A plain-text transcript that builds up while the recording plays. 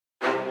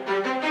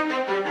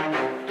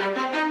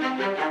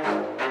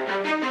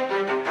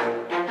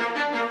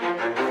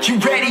You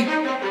ready?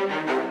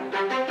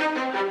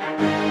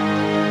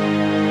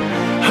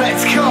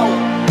 Let's go!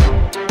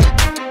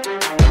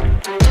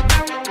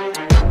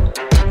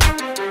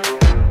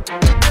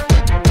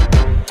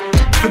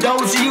 For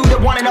those of you that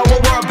wanna know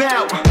what we're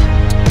about,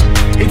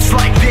 it's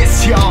like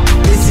this, y'all.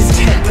 This is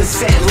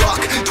 10%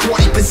 luck,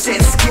 20%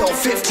 skill,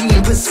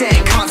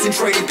 15%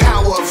 concentrated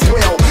power of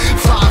will,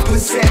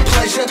 5%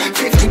 pleasure,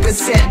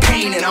 50%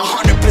 pain, and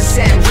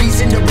 100%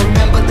 reason to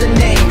remember the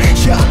name.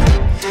 Yeah.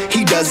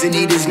 He doesn't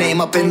need his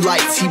name up in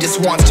lights, he just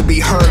wants to be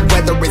heard,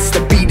 whether it's the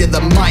beat of the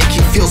mic.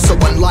 He feels so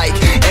unlike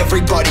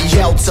everybody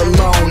else,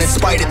 alone, in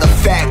spite of the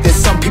fact that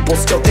some people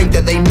still think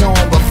that they know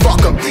him. But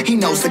fuck him, he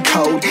knows the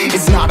code.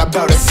 It's not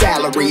about a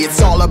salary,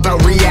 it's all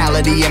about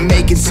reality and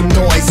making some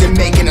noise and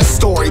making a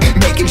story,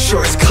 making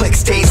sure his click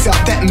stays up.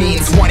 That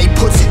means when he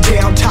puts it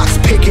down, talks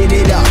picking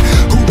it up.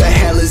 Who the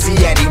hell is he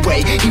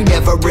anyway? He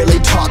never really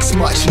talks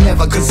much,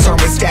 never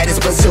concerned with status,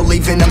 but still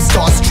leaving them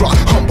starstruck.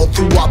 Humble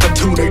through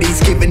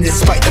opportunities given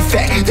despite the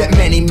fact that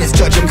many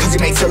misjudge him, cause he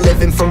makes a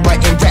living from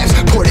writing raps.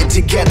 Put it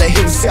together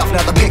himself,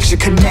 now the picture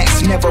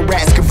connects. Never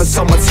asking for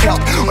someone's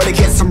help or to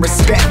get some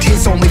respect.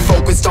 He's only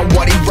focused on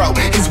what he wrote.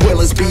 His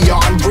will is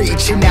beyond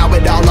reach, and now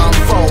it all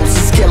unfolds.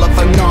 The skill of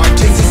an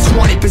artist is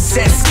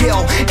 20%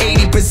 skill,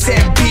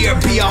 80% beer,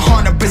 be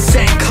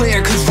 100%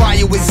 clear, cause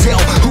Ryu is ill.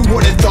 Who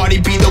would've thought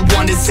he'd be the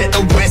one to set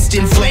the West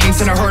in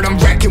flames? And I heard him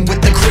wrecking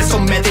with the crystal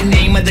method,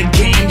 name of the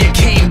game. You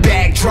came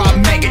back,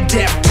 dropped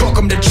Megadeth, took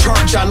him to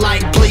church. I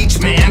like Bleach,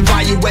 man.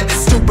 Ryu at the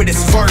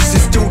stupidest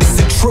verses, dude, it's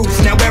the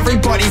truth. Now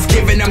everybody's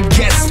giving him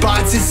guest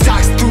spots. His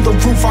stock's through the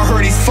roof, I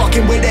heard he's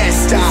fucking with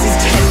S-Style.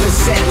 This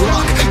is 10%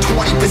 luck,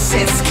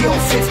 20% skill,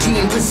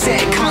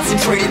 15%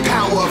 concentrated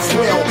power of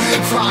will,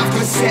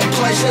 5%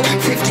 pleasure,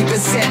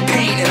 50%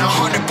 pain, and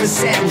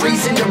 100%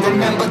 reason to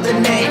remember the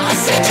name. I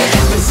said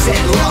 10%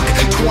 luck,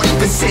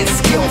 20%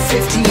 skill,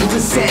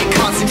 15%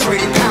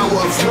 concentrated power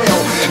of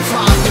will,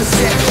 5%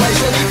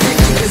 pleasure,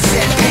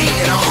 50% pain,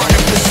 and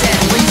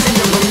 100% reason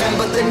to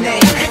remember the name.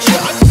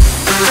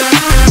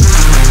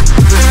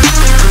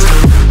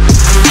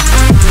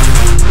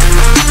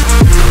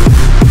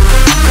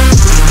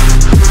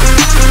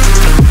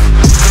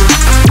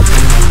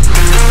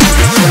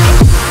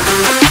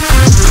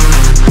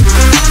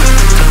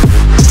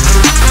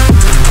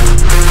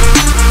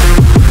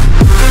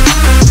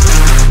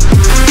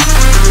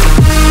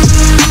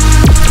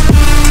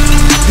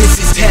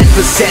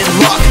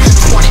 Luck,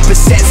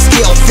 20%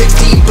 skill,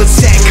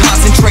 15%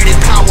 concentrated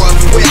power of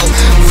will,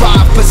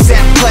 5%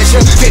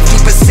 pleasure,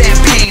 50%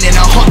 pain, and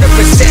 100%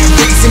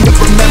 reason to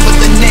remember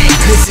the name.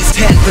 This is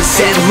 10%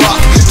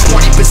 luck,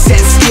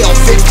 20% skill,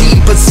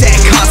 15%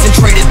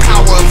 concentrated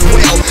power of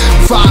will,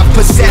 5%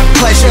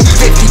 pleasure,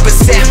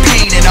 50%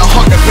 pain, and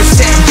 100%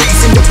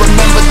 reason to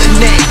remember the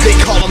name. They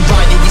call him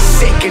Ryu, he's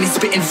sick and he's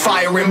spitting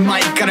fire in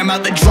mic. Got him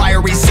out the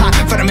dryer, he's hot,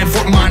 found him in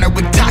Fort Minor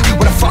with Doc.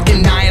 What a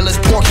fucking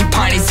nihilist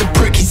porcupine, he's a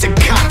prick, he's a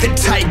cop. The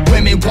type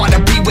women wanna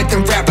be with the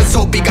rappers,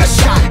 hope he got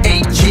shot.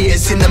 8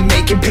 years in the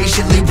making,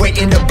 patiently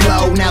waiting to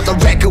blow. Now the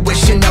record with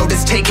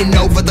Shinoda's taking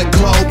over the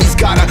globe. He's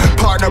got a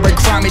partner in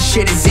crime, his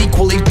shit is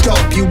equally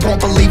dope. You won't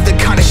believe the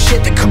kind of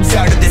shit that comes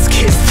out of this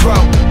kid's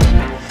throat.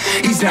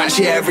 He's not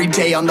your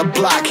everyday on the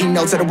block. He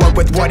knows how to work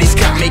with what he's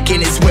got,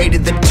 making his way to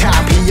the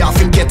top. He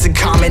often gets a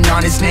comment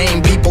on his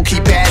name. People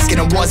keep asking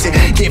him, was it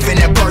given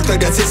at birth or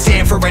does it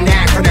stand for an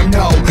acronym?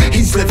 No,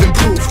 he's living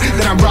proof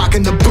that I'm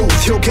rocking the booth.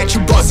 He'll get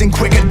you buzzing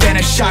quicker than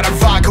a shot of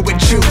vodka with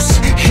juice.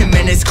 Him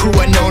and his crew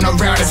are known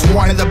around as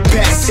one of the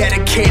best,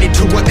 dedicated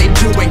to what they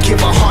do and give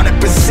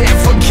 100%.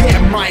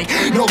 Forget Mike,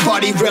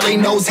 nobody really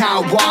knows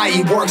how, why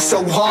he works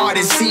so hard.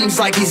 It seems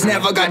like he's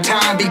never got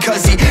time,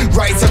 because he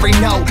writes every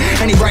note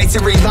and he writes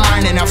every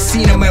line. And I've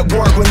seen him at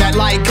work when that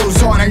light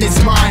goes on in his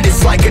mind.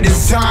 It's like a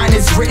design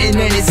is written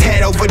in his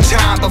head over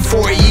time,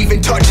 before he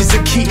even touches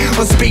a key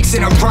or speaks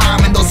in a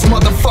rhyme. And those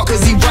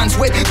motherfuckers he runs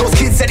with, those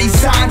kids that he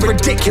signed,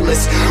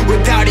 ridiculous,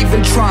 without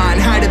even trying.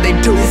 How did they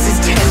do this? Is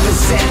 10%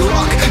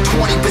 luck,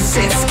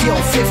 20% skill,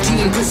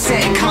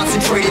 15%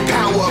 concentrated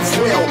power of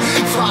will,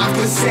 5%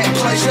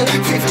 pleasure,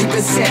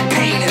 50%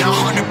 pain, and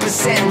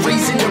 100%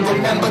 reason to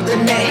remember the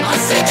name. I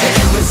said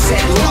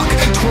 10% luck,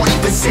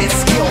 20%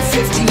 skill,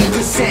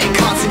 15%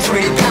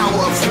 concentrated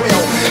power of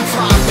will,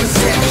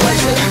 5%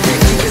 pleasure,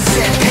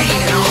 50%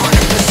 pain, and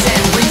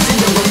 100% reason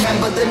to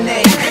remember the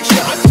name.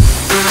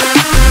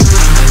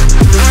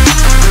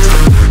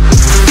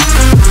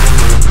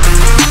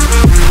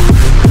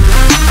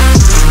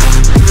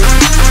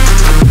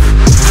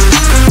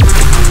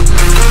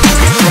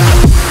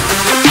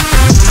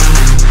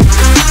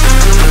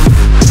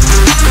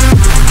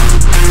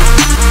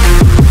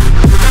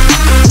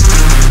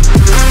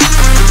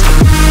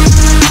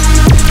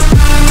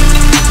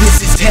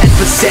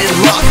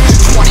 Luck,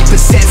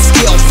 20%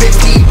 skill,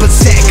 15%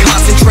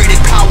 concentrated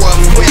power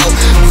of will,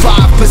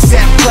 5%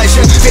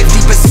 pleasure,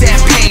 50%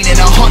 pain, and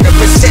 100%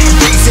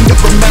 reason to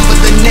remember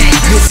the name.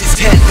 This is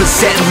 10%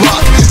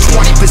 luck,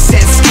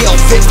 20% skill,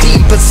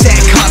 15%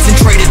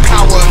 concentrated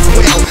power of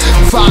will,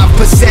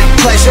 5%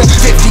 pleasure,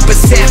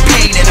 50%